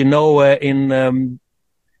passage, in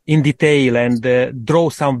detail and draw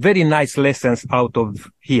some very nice lessons out of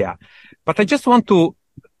here. But I just want to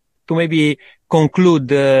maybe conclude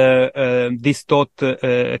this thought,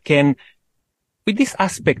 Ken, with this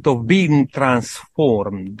aspect of being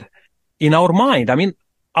transformed in our mind. I mean,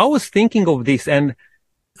 I was thinking of this and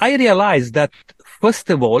I realized that, first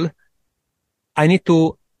of all, I need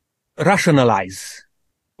to rationalize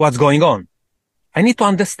what's going on. I need to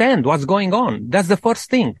understand what's going on. That's the first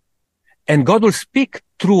thing. And God will speak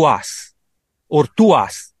through us or to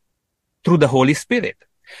us through the Holy Spirit.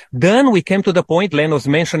 Then we came to the point, Len was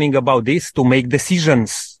mentioning about this, to make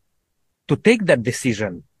decisions, to take that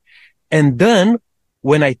decision. And then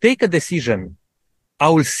when I take a decision, I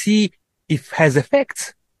will see if it has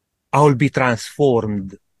effects. I will be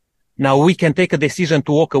transformed. Now we can take a decision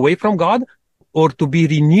to walk away from God or to be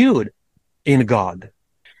renewed in God.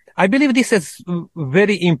 I believe this is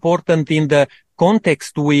very important in the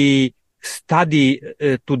context we study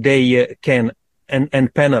today, Ken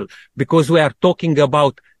and panel, because we are talking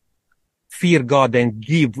about fear God and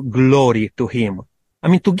give glory to him. I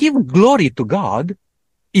mean, to give glory to God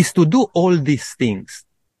is to do all these things,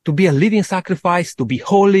 to be a living sacrifice, to be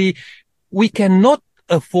holy. We cannot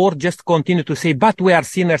afford just continue to say, but we are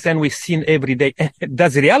sinners and we sin every day.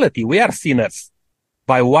 That's reality. We are sinners.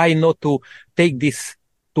 But why not to take this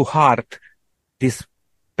to heart, this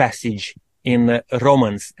passage in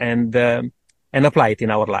Romans, and apply it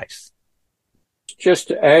in our lives? Just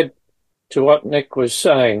to add to what Nick was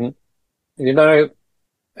saying,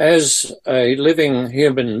 as a living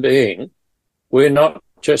human being, we're not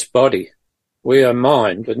just body, we are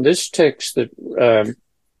mind. And this text that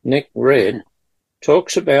Nick read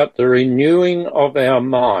talks about the renewing of our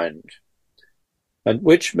mind, and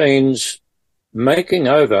which means making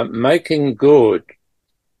over, making good,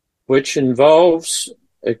 which involves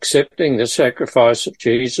accepting the sacrifice of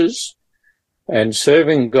Jesus and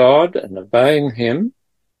serving God and obeying him,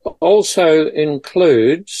 also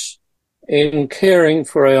includes in caring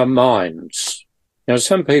for our minds. Now,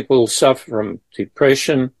 some people suffer from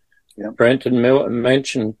depression. Yep. Brenton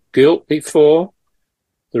mentioned guilt before.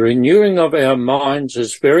 The renewing of our minds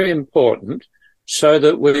is very important so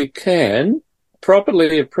that we can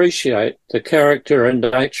properly appreciate the character and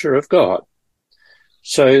nature of God.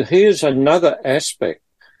 So here's another aspect,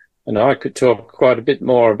 and I could talk quite a bit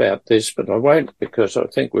more about this, but I won't because I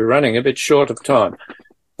think we're running a bit short of time.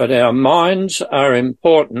 But our minds are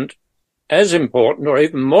important, as important or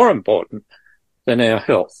even more important than our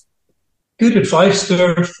health. Good advice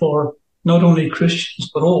there for not only Christians,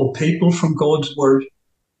 but all people from God's word.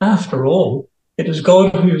 After all, it is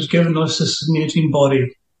God who has given us this amazing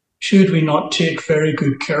body. Should we not take very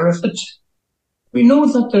good care of it? We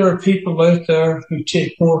know that there are people out there who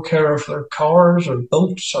take more care of their cars or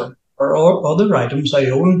boats or other items they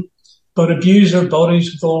own, but abuse their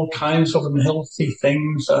bodies with all kinds of unhealthy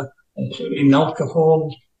things, including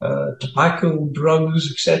alcohol, tobacco,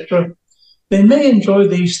 drugs, etc. They may enjoy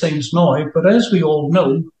these things now, but as we all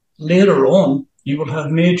know, later on, you will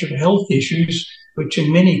have major health issues, which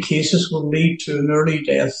in many cases will lead to an early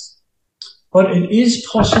death. But it is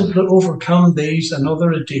possible to overcome these and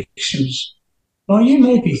other addictions. Now, you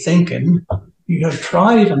may be thinking, you have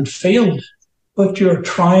tried and failed, but you're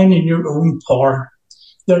trying in your own power.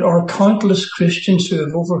 There are countless Christians who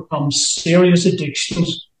have overcome serious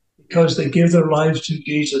addictions because they give their lives to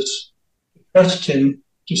Jesus, to trust him,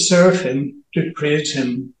 to serve him, to praise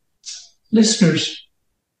him. Listeners,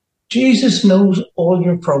 Jesus knows all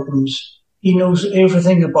your problems. He knows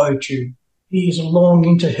everything about you. He is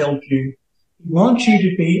longing to help you. He wants you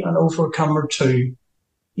to be an overcomer too.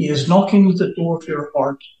 He is knocking at the door of your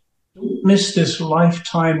heart. Don't miss this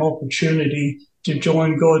lifetime opportunity to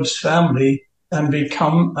join God's family and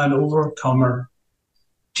become an overcomer.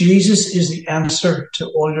 Jesus is the answer to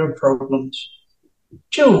all your problems.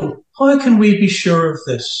 Joe, how can we be sure of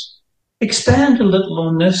this? Expand a little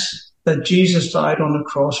on this, that Jesus died on the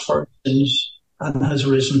cross for our sins and has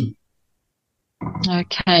risen.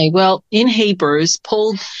 Okay, well, in Hebrews,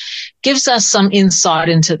 Paul gives us some insight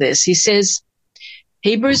into this. He says,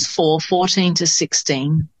 Hebrews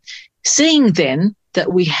 4:14-16, seeing then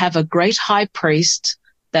that we have a great high priest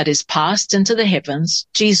that is passed into the heavens,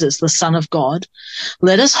 Jesus, the Son of God,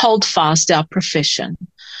 let us hold fast our profession.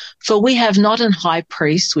 For we have not an high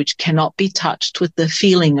priest which cannot be touched with the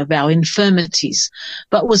feeling of our infirmities,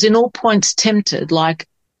 but was in all points tempted like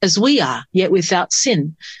as we are, yet without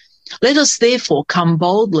sin. Let us therefore come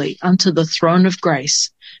boldly unto the throne of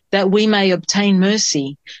grace, that we may obtain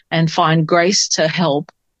mercy and find grace to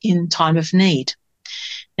help in time of need.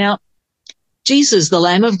 Now, Jesus, the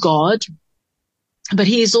Lamb of God, but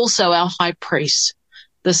he is also our high priest.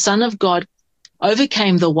 The Son of God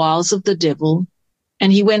overcame the wiles of the devil,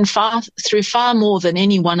 and he went through far more than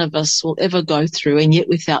any one of us will ever go through, and yet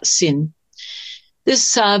without sin.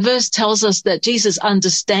 This verse tells us that Jesus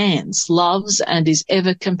understands, loves, and is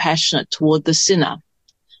ever compassionate toward the sinner.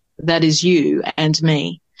 That is you and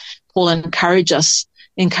me. Paul encourages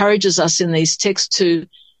us in these texts to,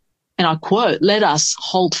 and I quote, let us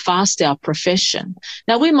hold fast our profession.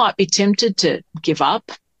 Now, we might be tempted to give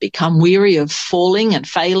up, become weary of falling and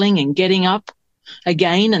failing and getting up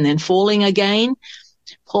again and then falling again.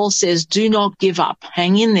 Paul says, do not give up.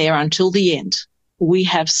 Hang in there until the end. We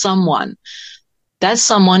have someone. That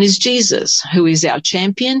someone is Jesus, who is our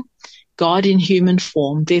champion, God in human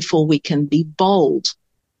form. Therefore, we can be bold,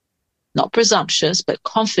 not presumptuous, but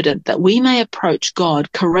confident that we may approach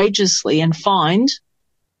God courageously and find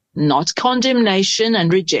not condemnation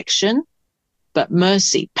and rejection, but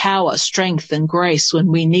mercy, power, strength, and grace when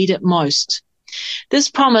we need it most.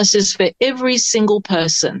 This promise is for every single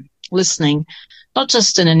person listening, not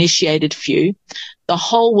just an initiated few. The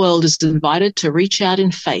whole world is invited to reach out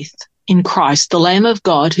in faith in Christ, the Lamb of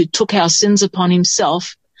God, who took our sins upon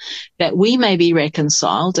himself, that we may be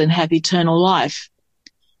reconciled and have eternal life.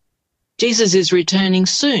 Jesus is returning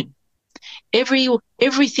soon.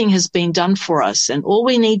 Everything has been done for us, and all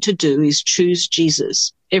we need to do is choose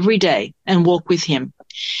Jesus every day and walk with him.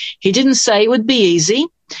 He didn't say it would be easy,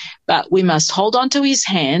 but we must hold on to his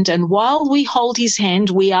hand, and while we hold his hand,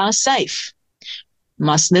 we are safe.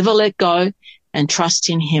 Must never let go and trust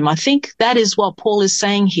in him. I think that is what Paul is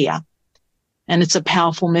saying here, and it's a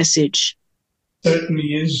powerful message.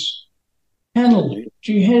 Certainly is. Hannel,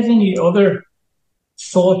 do you have any other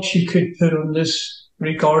thoughts you could put on this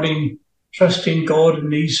regarding trusting God in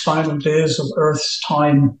these final days of Earth's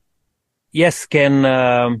time? Yes, Ken.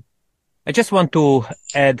 I just want to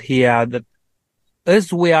add here that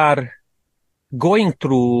as we are going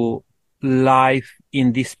through life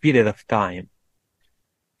in this period of time,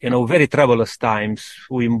 very troublous times,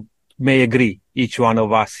 we may agree, each one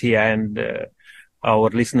of us here and our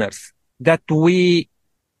listeners, that we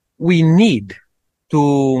need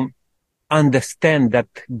to understand that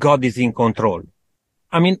God is in control.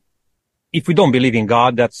 I mean, if we don't believe in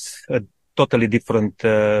God, that's a totally different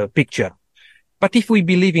picture. But if we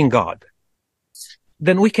believe in God,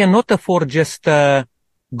 then we cannot afford just go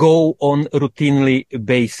on routinely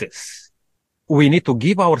basis. We need to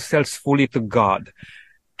give ourselves fully to God,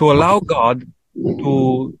 to allow God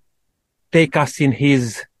to take us in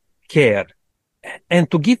his care and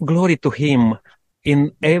to give glory to him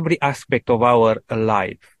in every aspect of our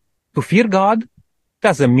life. To fear God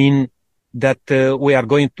doesn't mean that we are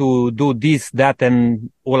going to do this, that, and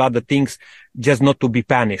all other things just not to be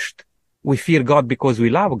punished. We fear God because we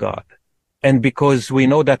love God and because we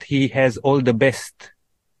know that he has all the best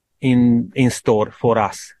in store for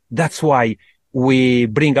us. That's why we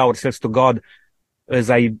bring ourselves to God, as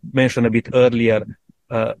I mentioned a bit earlier,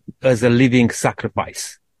 as a living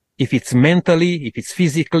sacrifice. If it's mentally, if it's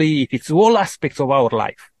physically, if it's all aspects of our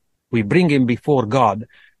life, we bring him before God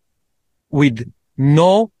with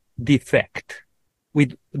no defect,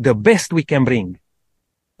 with the best we can bring.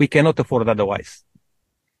 We cannot afford otherwise.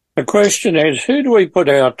 The question is, who do we put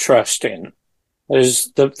our trust in?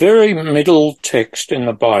 As the very middle text in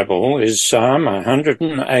the Bible is Psalm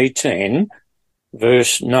 118,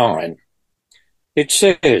 verse 9. It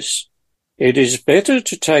says, "It is better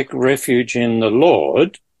to take refuge in the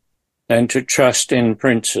Lord than to trust in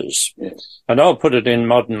princes." Yes. And I'll put it in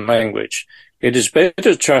modern language. It is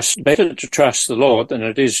better to trust the Lord than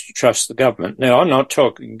it is to trust the government. Now, I'm not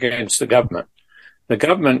talking against the government. The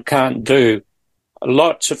government can't do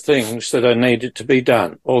lots of things that are needed to be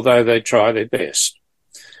done, although they try their best.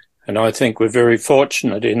 And I think we're very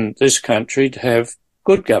fortunate in this country to have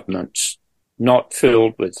good governments, not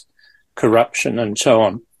filled with corruption and so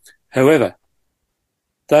on. However,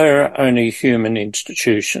 they are only human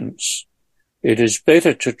institutions. It is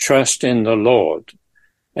better to trust in the Lord.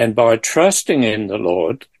 And by trusting in the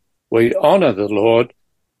Lord, we honour the Lord,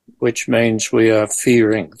 which means we are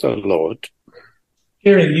fearing the Lord.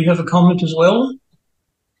 Jerry, you have a comment as well?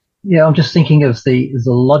 Yeah, I'm just thinking of the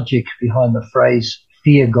logic behind the phrase,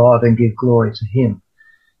 fear God and give glory to him.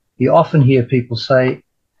 You often hear people say,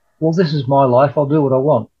 well, this is my life, I'll do what I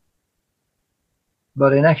want.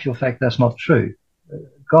 But in actual fact, that's not true.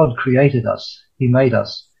 God created us, he made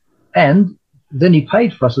us, and then he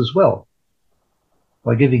paid for us as well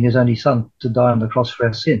by giving his only son to die on the cross for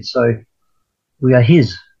our sins. So we are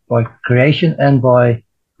his by creation and by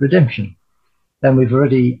redemption. And we've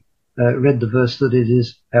already read the verse that it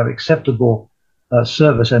is our acceptable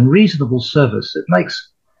service and reasonable service. It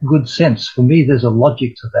makes good sense. For me, there's a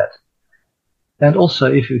logic to that. And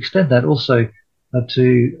also, if you extend that also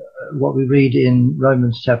to what we read in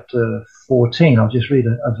Romans chapter 14, I'll just read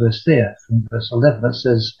a verse there from verse 11. It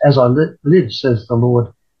says, as I live, says the Lord,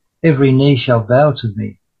 every knee shall bow to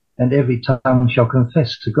me and every tongue shall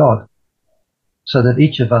confess to God, so that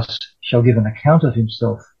each of us shall give an account of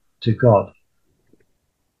himself to God.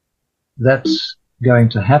 That's going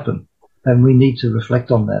to happen, and we need to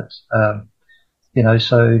reflect on that.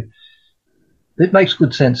 So it makes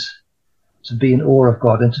good sense to be in awe of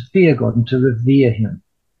God and to fear God and to revere him.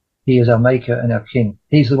 He is our maker and our king.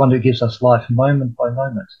 He's the one who gives us life moment by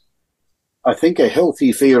moment. I think a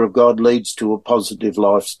healthy fear of God leads to a positive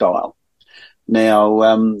lifestyle.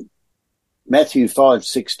 Now, Matthew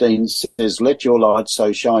 5:16 says, let your light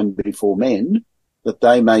so shine before men that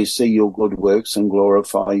they may see your good works and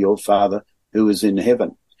glorify your Father who is in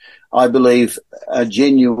heaven. I believe a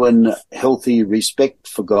genuine, healthy respect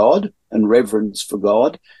for God and reverence for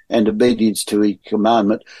God and obedience to his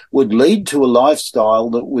commandment would lead to a lifestyle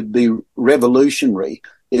that would be revolutionary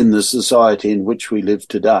in the society in which we live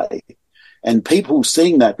today. And people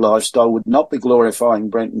seeing that lifestyle would not be glorifying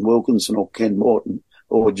Brenton Wilkinson or Ken Morton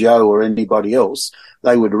or Joe or anybody else.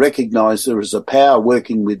 They would recognize there is a power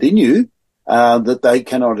working within you that they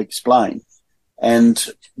cannot explain. And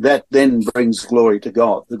that then brings glory to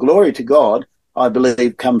God. The glory to God, I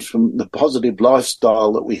believe, comes from the positive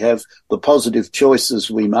lifestyle that we have, the positive choices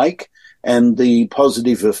we make, and the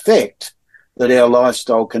positive effect that our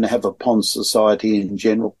lifestyle can have upon society in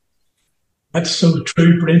general. That's so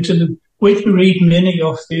true, Brenton. When we read many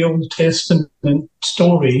of the Old Testament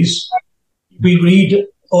stories, we read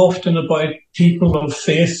often about people of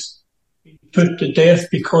faith being put to death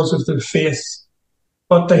because of their faith.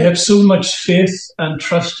 But they had so much faith and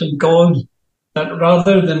trust in God that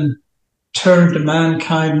rather than turn to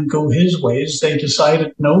mankind and go his ways, they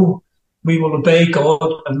decided, no, we will obey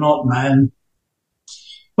God and not man.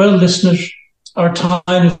 Well, listeners, our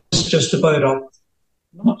time is just about up,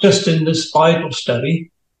 not just in this Bible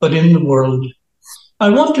study, but in the world. I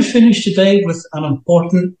want to finish today with an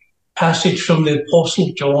important passage from the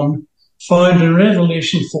Apostle John, found in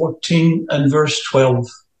Revelation 14 and verse 12.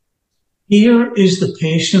 Here is the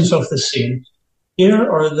patience of the saint. Here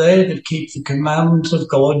are they that keep the commandments of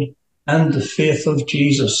God and the faith of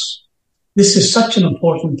Jesus. This is such an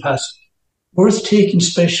important passage, worth taking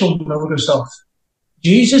special notice of.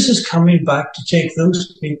 Jesus is coming back to take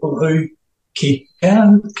those people who keep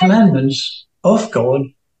commandments of God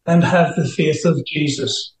and have the faith of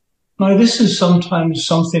Jesus. Now, this is sometimes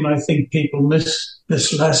something I think people miss,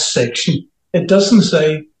 this last section. It doesn't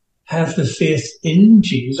say, have the faith in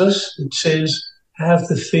Jesus. It says, have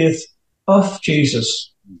the faith of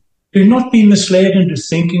Jesus. Do not be misled into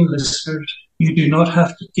thinking, listeners, you do not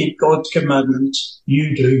have to keep God's commandments.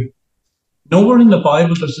 You do. Nowhere in the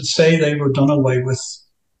Bible does it say they were done away with.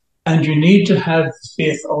 And you need to have the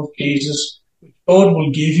faith of Jesus, which God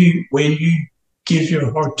will give you when you give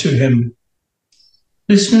your heart to him.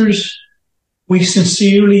 Listeners, we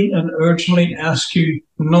sincerely and urgently ask you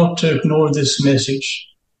not to ignore this message.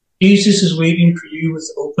 Jesus is waiting for you with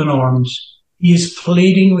open arms. He is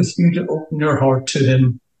pleading with you to open your heart to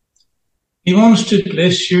him. He wants to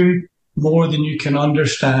bless you more than you can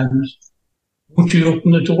understand. Won't you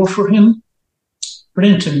open the door for him?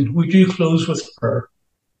 Brenton, would you close with prayer?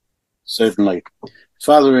 Certainly.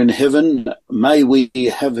 Father in heaven, may we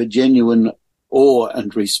have a genuine awe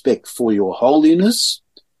and respect for your holiness,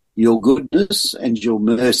 your goodness, and your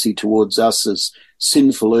mercy towards us as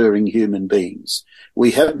sinful, erring human beings.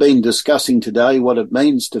 We have been discussing today what it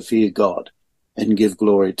means to fear God and give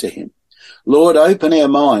glory to him. Lord, open our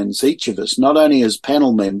minds, each of us, not only as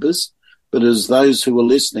panel members, but as those who are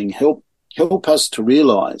listening. Help us to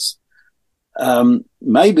realise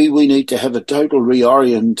maybe we need to have a total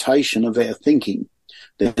reorientation of our thinking,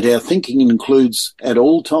 that our thinking includes at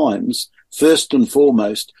all times, first and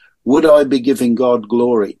foremost, would I be giving God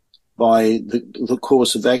glory by the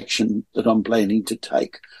course of action that I'm planning to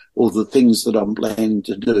take, or the things that I'm planning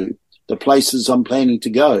to do, the places I'm planning to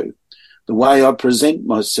go, the way I present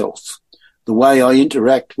myself, the way I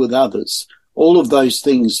interact with others. All of those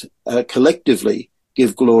things collectively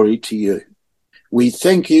give glory to you. We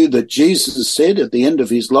thank you that Jesus said at the end of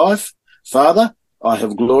his life, Father, I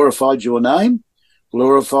have glorified your name,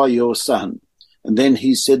 glorify your Son. And then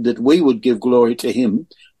he said that we would give glory to him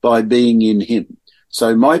by being in him.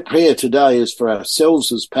 So my prayer today is for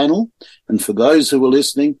ourselves as panel and for those who are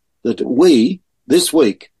listening, that we, this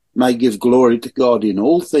week, may give glory to God in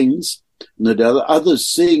all things, and that others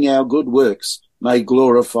seeing our good works may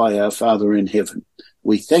glorify our Father in heaven.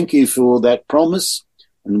 We thank you for that promise,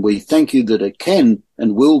 and we thank you that it can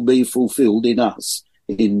and will be fulfilled in us.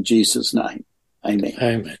 In Jesus' name. Amen.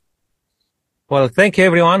 Amen. Well, thank you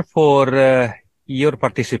everyone for your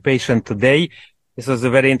participation today. This was a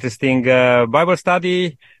very interesting Bible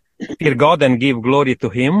study. Fear God and give glory to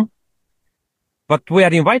him. But we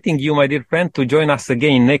are inviting you, my dear friend, to join us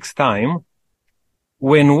again next time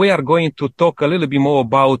when we are going to talk a little bit more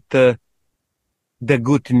about the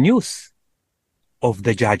good news of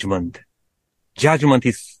the judgment. Judgment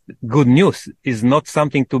is good news, is not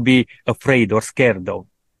something to be afraid or scared of.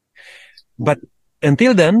 But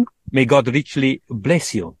until then, may God richly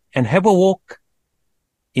bless you and have a walk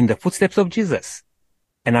in the footsteps of Jesus.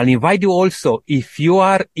 And I'll invite you also, if you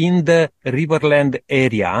are in the Riverland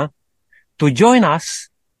area, to join us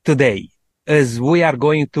today as we are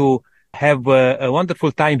going to have a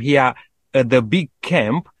wonderful time here at the big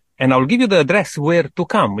camp. And I'll give you the address where to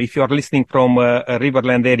come if you are listening from a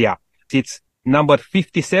Riverland area. It's number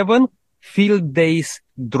 57 Field Days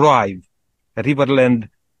Drive, Riverland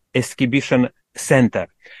Exhibition Center.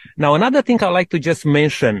 Now, another thing I'd like to just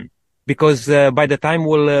mention, because by the time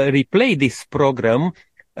we'll replay this program,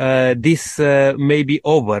 this may be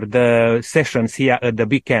over, the sessions here at the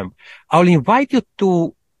big camp. I'll invite you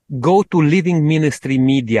to go to Living Ministry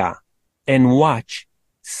Media and watch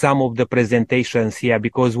some of the presentations here,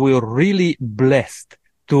 because we're really blessed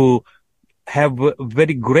to have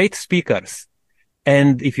very great speakers.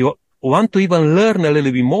 And if you want to even learn a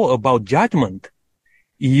little bit more about judgment,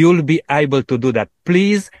 you'll be able to do that.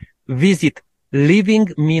 Please visit Living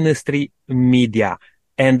Ministry Media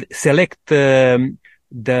and select the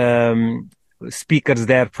speakers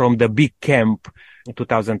there from the big camp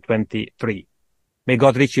 2023. May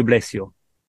God richly bless you.